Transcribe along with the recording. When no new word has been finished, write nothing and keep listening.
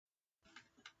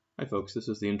Hi folks, this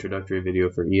is the introductory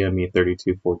video for EME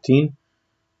 3214.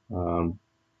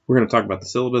 We're going to talk about the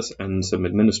syllabus and some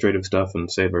administrative stuff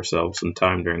and save ourselves some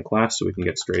time during class so we can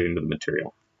get straight into the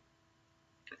material.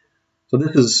 So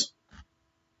this is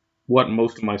what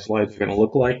most of my slides are going to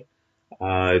look like.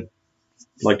 I'd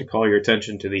like to call your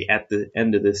attention to the at the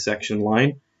end of this section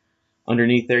line.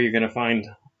 Underneath there you're going to find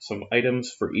some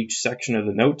items for each section of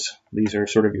the notes. These are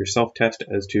sort of your self-test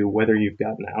as to whether you've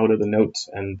gotten out of the notes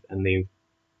and the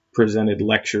presented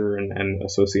lecture and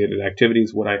associated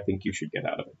activities, what I think you should get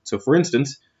out of it. So for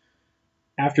instance,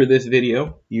 after this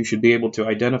video, you should be able to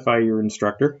identify your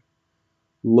instructor,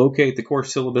 locate the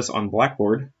course syllabus on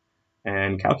Blackboard,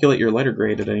 and calculate your letter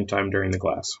grade at any time during the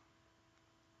class.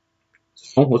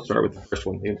 So let's start with the first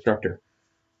one, the instructor.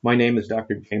 My name is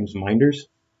Dr. James Minders.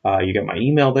 You get my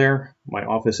email there. My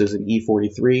office is in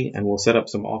E43, and we'll set up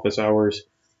some office hours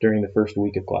during the first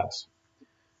week of class.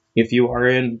 If you are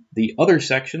in the other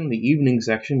section, the evening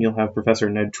section, you'll have Professor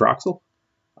Ned Troxel.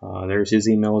 There's his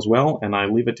email as well, and I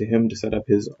leave it to him to set up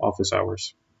his office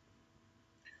hours.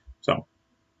 So,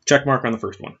 check mark on the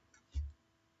first one.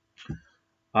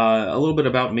 A little bit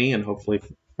about me, and hopefully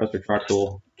Professor Troxel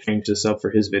will change this up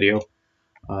for his video.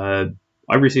 I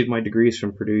received my degrees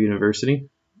from Purdue University.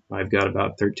 I've got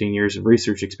about 13 years of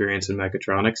research experience in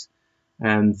mechatronics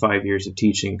and 5 years of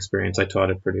teaching experience. I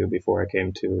taught at Purdue before I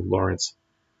came to Lawrence.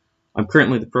 I'm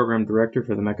currently the program director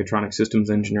for the Mechatronic Systems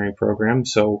Engineering program,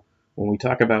 so when we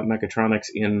talk about mechatronics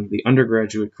in the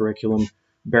undergraduate curriculum,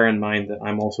 bear in mind that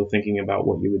I'm also thinking about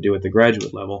what you would do at the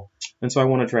graduate level, and so I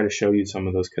want to try to show you some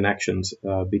of those connections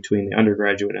between the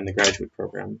undergraduate and the graduate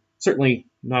program. Certainly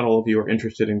not all of you are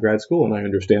interested in grad school, and I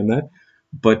understand that,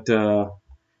 but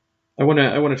I want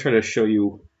to try to show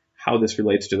you how this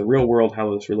relates to the real world,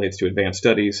 how this relates to advanced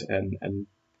studies, and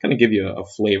kind of give you a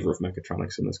flavor of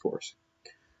mechatronics in this course.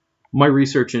 My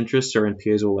research interests are in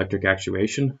piezoelectric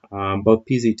actuation, both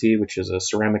PZT, which is a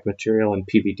ceramic material, and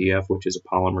PVDF, which is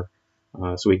a polymer.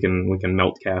 So we can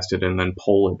melt cast it and then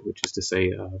pole it, which is to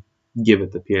say give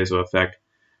it the piezo effect.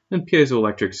 And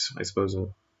piezoelectrics, I suppose,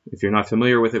 if you're not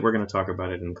familiar with it, we're going to talk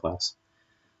about it in class.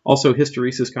 Also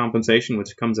hysteresis compensation,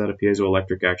 which comes out of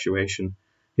piezoelectric actuation.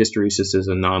 Hysteresis is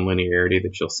a nonlinearity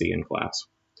that you'll see in class.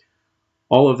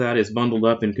 All of that is bundled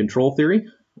up in control theory,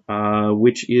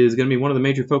 which is going to be one of the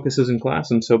major focuses in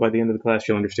class, and so by the end of the class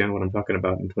you'll understand what I'm talking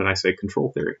about when I say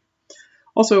control theory.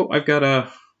 Also, I've got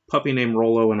a puppy named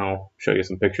Rollo, and I'll show you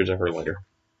some pictures of her later.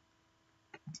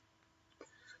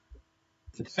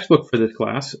 The textbook for this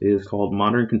class is called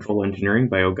Modern Control Engineering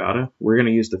by Ogata. We're going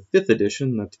to use the 5th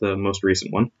edition, that's the most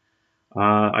recent one.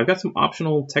 I've got some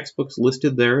optional textbooks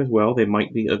listed there as well. They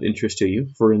might be of interest to you.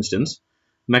 For instance,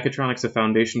 Mechatronics, a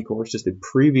Foundation course is the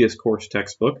previous course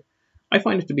textbook. I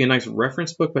find it to be a nice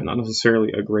reference book, but not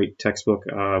necessarily a great textbook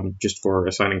just for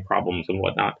assigning problems and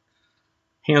whatnot.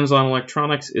 Hands-on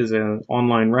Electronics is an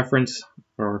online reference,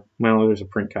 or, well, there's a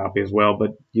print copy as well,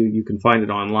 but you can find it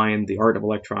online. The Art of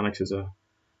Electronics is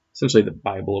essentially the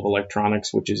Bible of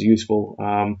electronics, which is useful.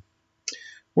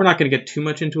 We're not going to get too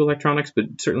much into electronics, but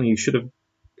certainly you should have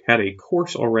had a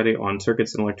course already on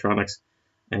circuits and electronics,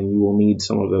 and you will need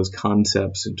some of those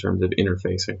concepts in terms of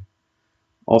interfacing.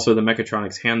 Also, the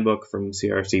Mechatronics Handbook from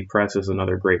CRC Press is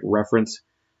another great reference.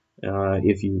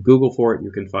 If you Google for it,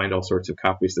 you can find all sorts of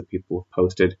copies that people have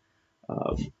posted.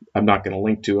 I'm not going to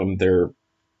link to them.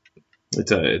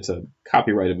 It's a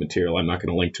copyrighted material. I'm not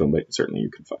going to link to them, but certainly you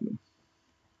can find them.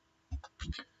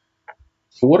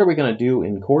 So what are we going to do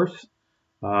in course?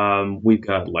 We've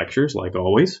got lectures, like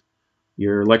always.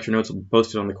 Your lecture notes will be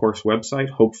posted on the course website.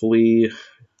 Hopefully,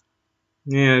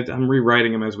 I'm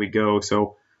rewriting them as we go,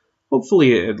 so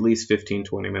hopefully at least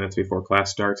 15-20 minutes before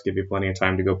class starts, give you plenty of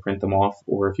time to go print them off,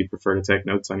 or if you prefer to take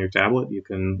notes on your tablet, you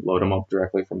can load them up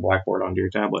directly from Blackboard onto your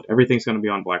tablet. Everything's going to be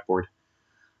on Blackboard.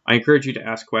 I encourage you to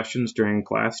ask questions during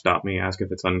class. Stop me, ask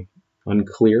if it's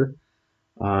unclear,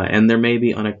 and there may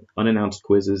be unannounced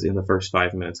quizzes in the first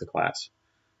 5 minutes of class.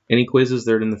 Any quizzes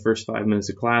that are in the first 5 minutes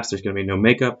of class, there's going to be no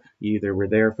makeup. You either were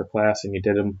there for class and you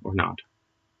did them or not.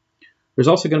 There's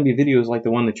also going to be videos like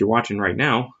the one that you're watching right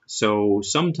now, so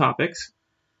some topics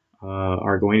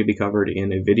are going to be covered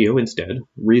in a video instead.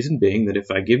 Reason being that if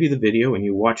I give you the video and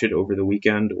you watch it over the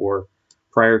weekend or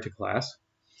prior to class,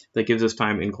 that gives us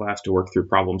time in class to work through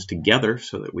problems together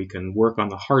so that we can work on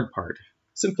the hard part.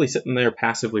 Simply sitting there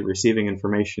passively receiving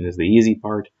information is the easy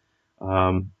part.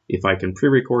 If I can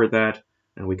pre-record that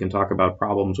and we can talk about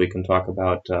problems, we can talk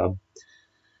about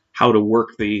how to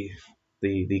work the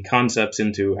concepts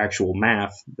into actual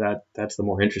math, that's the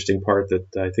more interesting part that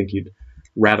I think you'd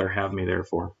rather have me there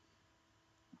for.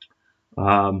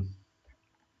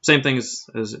 Same thing as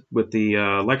with the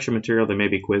lecture material, there may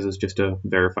be quizzes just to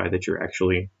verify that you're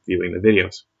actually viewing the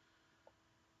videos.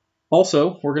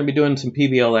 Also, we're going to be doing some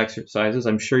PBL exercises.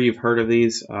 I'm sure you've heard of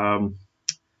these.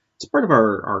 It's part of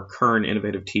our current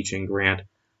innovative teaching grant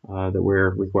that we're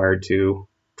required to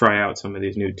try out some of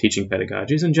these new teaching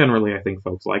pedagogies, and generally I think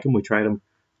folks like them. We tried them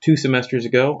 2 semesters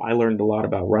ago. I learned a lot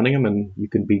about running them, and you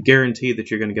can be guaranteed that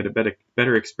you're going to get a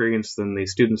better experience than the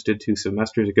students did 2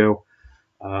 semesters ago.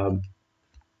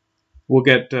 We'll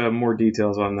get more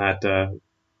details on that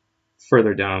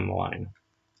further down the line.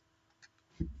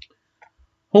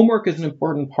 Homework is an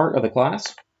important part of the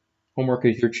class. Homework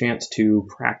is your chance to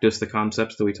practice the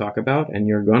concepts that we talk about, and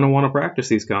you're going to want to practice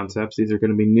these concepts. These are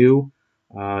going to be new.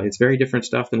 It's very different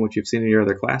stuff than what you've seen in your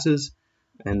other classes,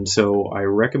 and so I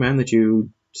recommend that you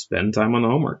spend time on the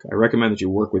homework. I recommend that you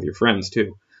work with your friends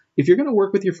too. If you're going to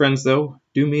work with your friends though,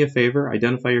 do me a favor,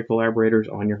 identify your collaborators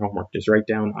on your homework. Just write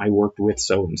down, I worked with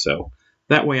so-and-so.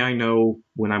 That way I know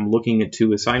when I'm looking at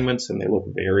 2 assignments and they look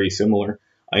very similar,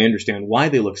 I understand why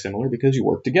they look similar, because you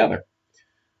work together.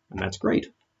 And that's great.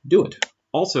 Do it.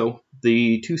 Also,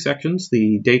 the 2 sections,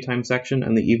 the daytime section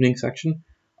and the evening section,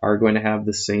 are going to have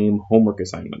the same homework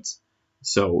assignments.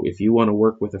 So if you want to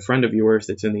work with a friend of yours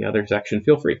that's in the other section,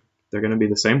 feel free. They're going to be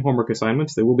the same homework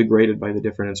assignments. They will be graded by the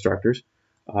different instructors,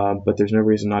 but there's no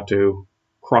reason not to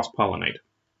cross-pollinate.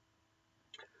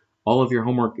 All of your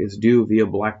homework is due via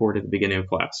Blackboard at the beginning of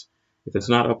class. If it's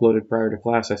not uploaded prior to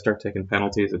class, I start taking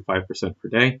penalties at 5% per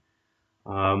day.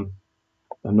 I'm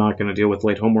not going to deal with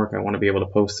late homework. I want to be able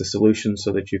to post the solutions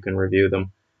so that you can review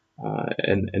them,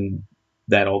 and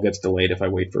that all gets delayed if I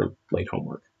wait for late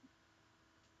homework.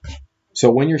 So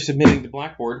when you're submitting to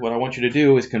Blackboard, what I want you to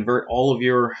do is convert all of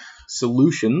your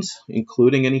solutions,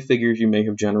 including any figures you may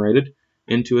have generated,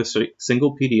 into a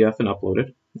single PDF and upload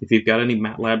it. If you've got any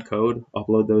MATLAB code,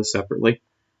 upload those separately.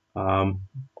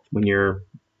 When you're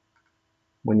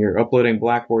uploading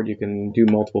Blackboard, you can do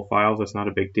multiple files. That's not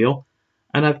a big deal.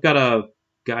 And I've got a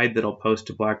guide that I'll post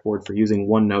to Blackboard for using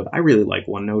OneNote. I really like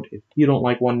OneNote. If you don't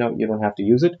like OneNote, you don't have to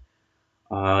use it.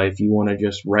 If you want to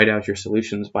just write out your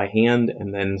solutions by hand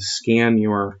and then scan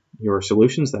your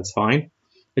solutions, that's fine.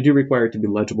 I do require it to be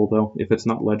legible, though. If it's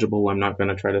not legible, I'm not going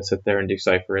to try to sit there and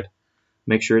decipher it.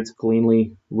 Make sure it's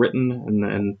cleanly written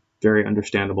and very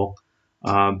understandable.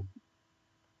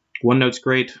 OneNote's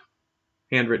great.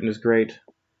 Handwritten is great.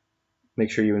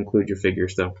 Make sure you include your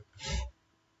figures, though.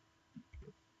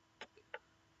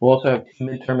 We'll also have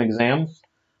midterm exams.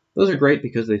 Those are great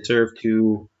because they serve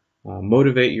to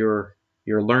motivate your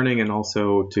learning and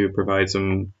also to provide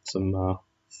some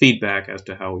feedback as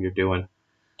to how you're doing.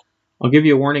 I'll give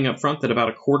you a warning up front that about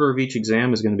a quarter of each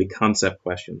exam is going to be concept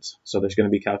questions. So there's going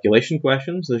to be calculation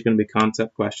questions, there's going to be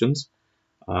concept questions.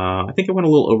 I think I went a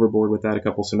little overboard with that a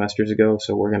couple semesters ago,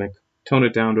 so we're going to tone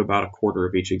it down to about a quarter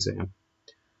of each exam.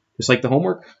 Just like the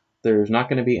homework, there's not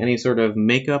going to be any sort of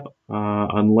makeup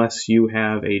unless you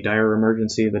have a dire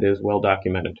emergency that is well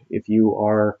documented. If you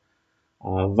are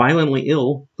violently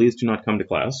ill, please do not come to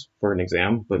class for an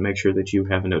exam, but make sure that you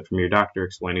have a note from your doctor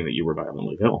explaining that you were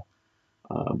violently ill.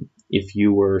 If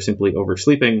you were simply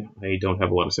oversleeping, I don't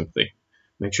have a lot of sympathy.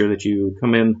 Make sure that you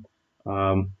come in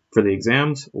for the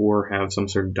exams or have some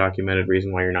sort of documented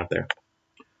reason why you're not there.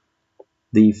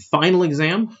 The final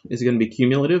exam is going to be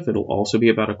cumulative. It'll also be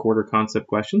about a quarter concept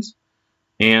questions.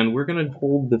 And we're going to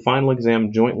hold the final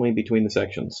exam jointly between the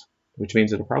sections, which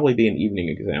means it'll probably be an evening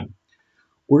exam.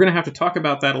 We're going to have to talk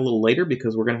about that a little later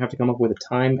because we're going to have to come up with a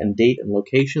time and date and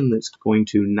location that's going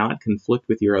to not conflict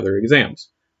with your other exams,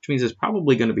 which means it's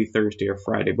probably going to be Thursday or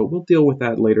Friday, but we'll deal with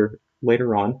that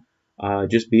later on.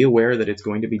 Just be aware that it's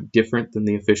going to be different than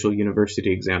the official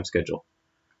university exam schedule.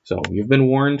 So you've been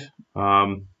warned.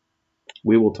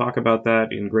 We will talk about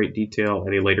that in great detail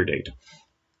at a later date.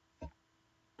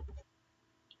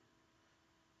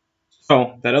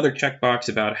 So that other checkbox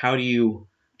about how do you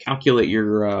calculate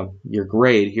your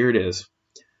grade, here it is.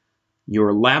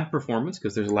 Your lab performance,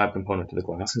 because there's a lab component to the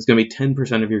class, is going to be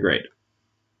 10% of your grade.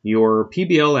 Your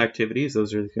PBL activities,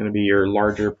 those are going to be your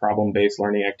larger problem-based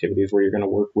learning activities where you're going to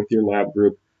work with your lab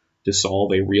group to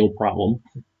solve a real problem,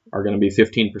 are going to be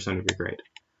 15% of your grade.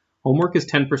 Homework is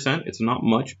 10%. It's not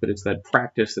much, but it's that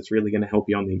practice that's really going to help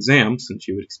you on the exam, since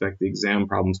you would expect the exam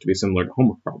problems to be similar to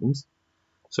homework problems.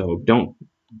 So don't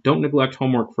neglect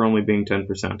homework for only being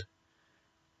 10%.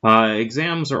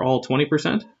 Exams are all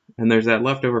 20%, and there's that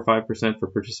leftover 5% for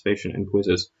participation and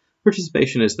quizzes.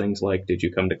 Participation is things like, did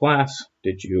you come to class?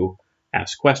 Did you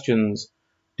ask questions?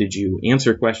 Did you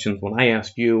answer questions when I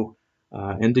asked you?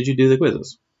 And did you do the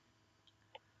quizzes?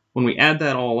 When we add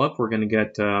that all up, we're going to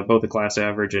get both the class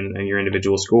average and your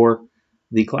individual score.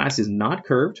 The class is not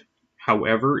curved.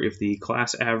 However, if the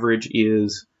class average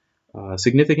is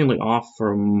significantly off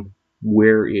from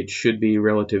where it should be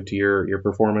relative to your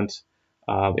performance,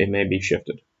 it may be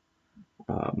shifted,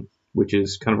 which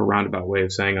is kind of a roundabout way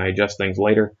of saying I adjust things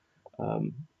later,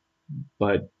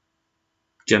 but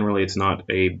generally it's not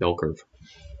a bell curve.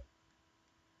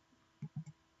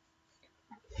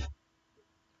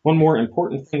 One more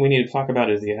important thing we need to talk about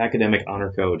is the academic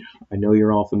honor code. I know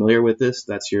you're all familiar with this.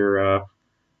 That's your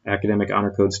academic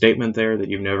honor code statement there, that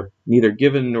you've neither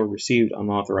given nor received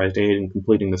unauthorized aid in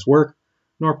completing this work,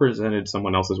 nor presented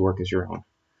someone else's work as your own.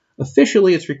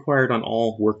 Officially, it's required on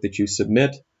all work that you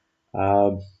submit.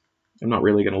 I'm not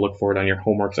really going to look for it on your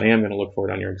homeworks. I am going to look for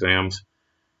it on your exams.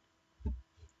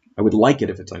 I would like it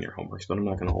if it's on your homeworks, but I'm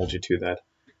not going to hold you to that.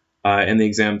 And the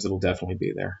exams, it'll definitely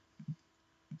be there.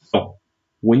 So,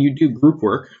 when you do group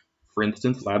work, for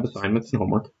instance, lab assignments and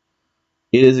homework,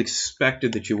 it is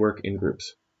expected that you work in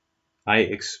groups. I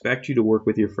expect you to work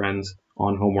with your friends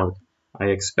on homework. I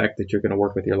expect that you're going to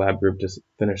work with your lab group to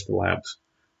finish the labs.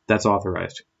 That's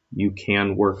authorized. You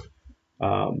can work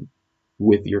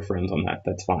with your friends on that.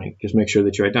 That's fine. Just make sure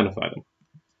that you identify them.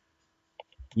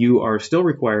 You are still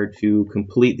required to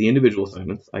complete the individual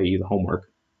assignments, i.e. the homework,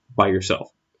 by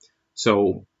yourself.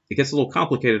 So it gets a little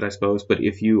complicated, I suppose, but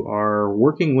if you are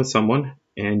working with someone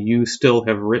and you still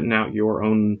have written out your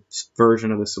own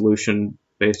version of the solution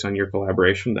based on your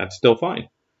collaboration, that's still fine.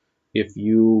 If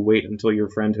you wait until your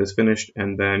friend has finished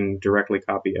and then directly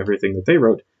copy everything that they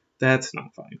wrote, that's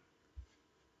not fine.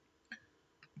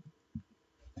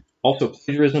 Also,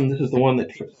 plagiarism, this is the one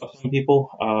that trips up some people,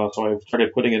 so I've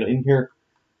started putting it in here.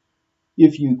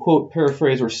 If you quote,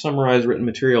 paraphrase, or summarize written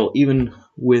material, even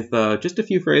with just a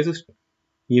few phrases,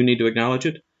 you need to acknowledge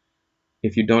it.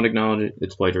 If you don't acknowledge it,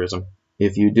 it's plagiarism.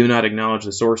 If you do not acknowledge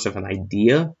the source of an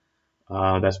idea,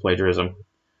 that's plagiarism.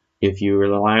 If you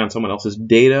rely on someone else's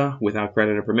data without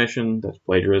credit or permission, that's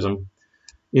plagiarism.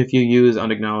 If you use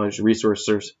unacknowledged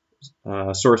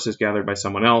sources gathered by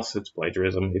someone else, it's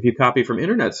plagiarism. If you copy from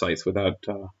internet sites without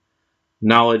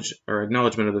knowledge or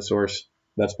acknowledgement of the source,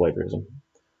 that's plagiarism.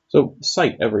 So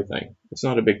cite everything. It's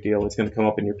not a big deal. It's going to come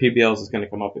up in your PBLs. It's going to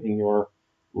come up in your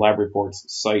lab reports.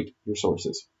 Cite your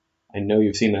sources. I know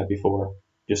you've seen that before.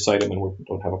 Just cite them and we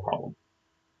don't have a problem.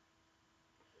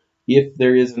 If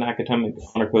there is an academic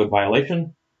honor code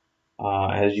violation,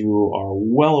 as you are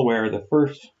well aware, the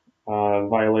first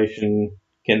violation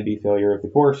can be failure of the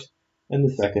course, and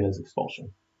the second is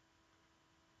expulsion.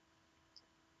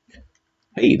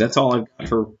 Hey, that's all I've got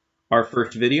for our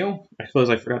first video. I suppose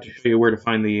I forgot to show you where to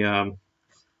find the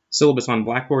syllabus on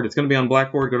Blackboard. It's going to be on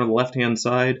Blackboard. Go to the left-hand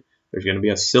side. There's going to be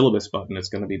a syllabus button. It's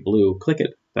going to be blue. Click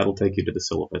it. That'll take you to the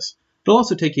syllabus. It'll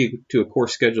also take you to a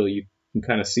course schedule. You can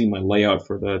kind of see my layout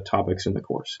for the topics in the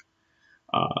course.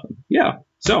 Yeah,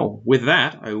 so with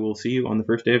that, I will see you on the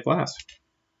first day of class.